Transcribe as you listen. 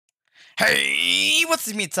Hey, what's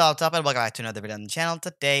up, me Top, and welcome back to another video on the channel.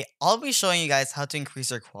 Today, I'll be showing you guys how to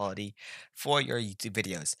increase your quality for your YouTube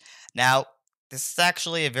videos. Now, this is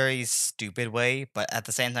actually a very stupid way, but at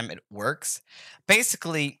the same time, it works.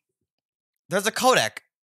 Basically, there's a codec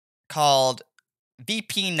called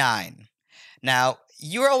VP9. Now,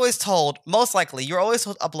 you're always told, most likely, you're always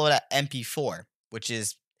told to upload at MP4, which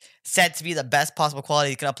is said to be the best possible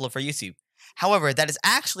quality you can upload for YouTube. However, that is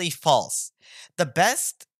actually false. The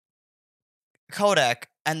best codec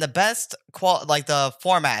and the best like the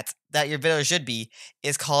format that your video should be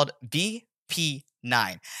is called VP9.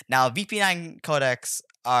 Now VP9 codecs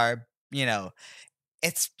are,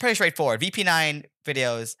 it's pretty straightforward. VP9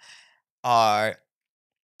 videos are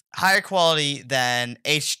higher quality than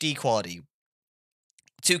HD quality.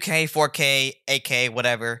 2K, 4K, 8K,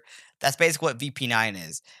 whatever. That's basically what VP9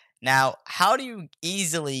 is. Now, how do you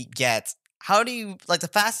like the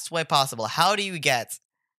fastest way possible, how do you get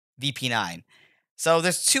VP9? So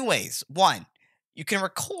there's two ways. One, you can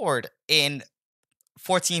record in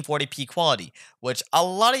 1440p quality, which a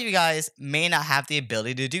lot of you guys may not have the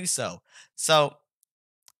ability to do so. So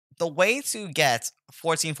the way to get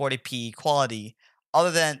 1440p quality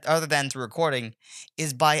other than through recording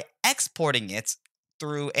is by exporting it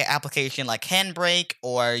through an application like Handbrake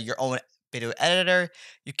or your own video editor.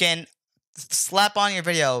 You can slap on your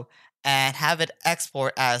video and have it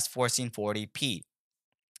export as 1440p.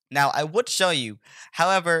 Now, I would show you,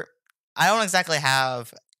 however, I don't exactly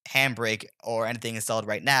have Handbrake or anything installed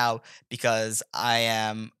right now because I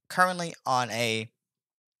am currently on a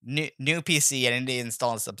new PC and I need to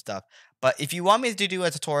install some stuff. But if you want me to do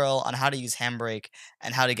a tutorial on how to use Handbrake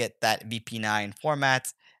and how to get that VP9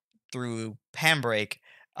 format through Handbrake,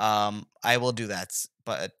 I will do that.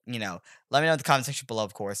 But, let me know in the comment section below,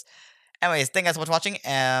 of course. Anyways, thank you guys so much for watching.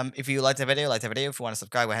 If you liked the video, like the video. If you want to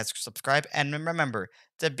subscribe, go ahead and subscribe. And remember,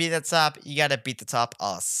 to beat the top, you gotta beat the top.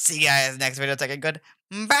 I'll see you guys next video. Take a good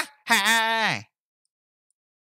bye.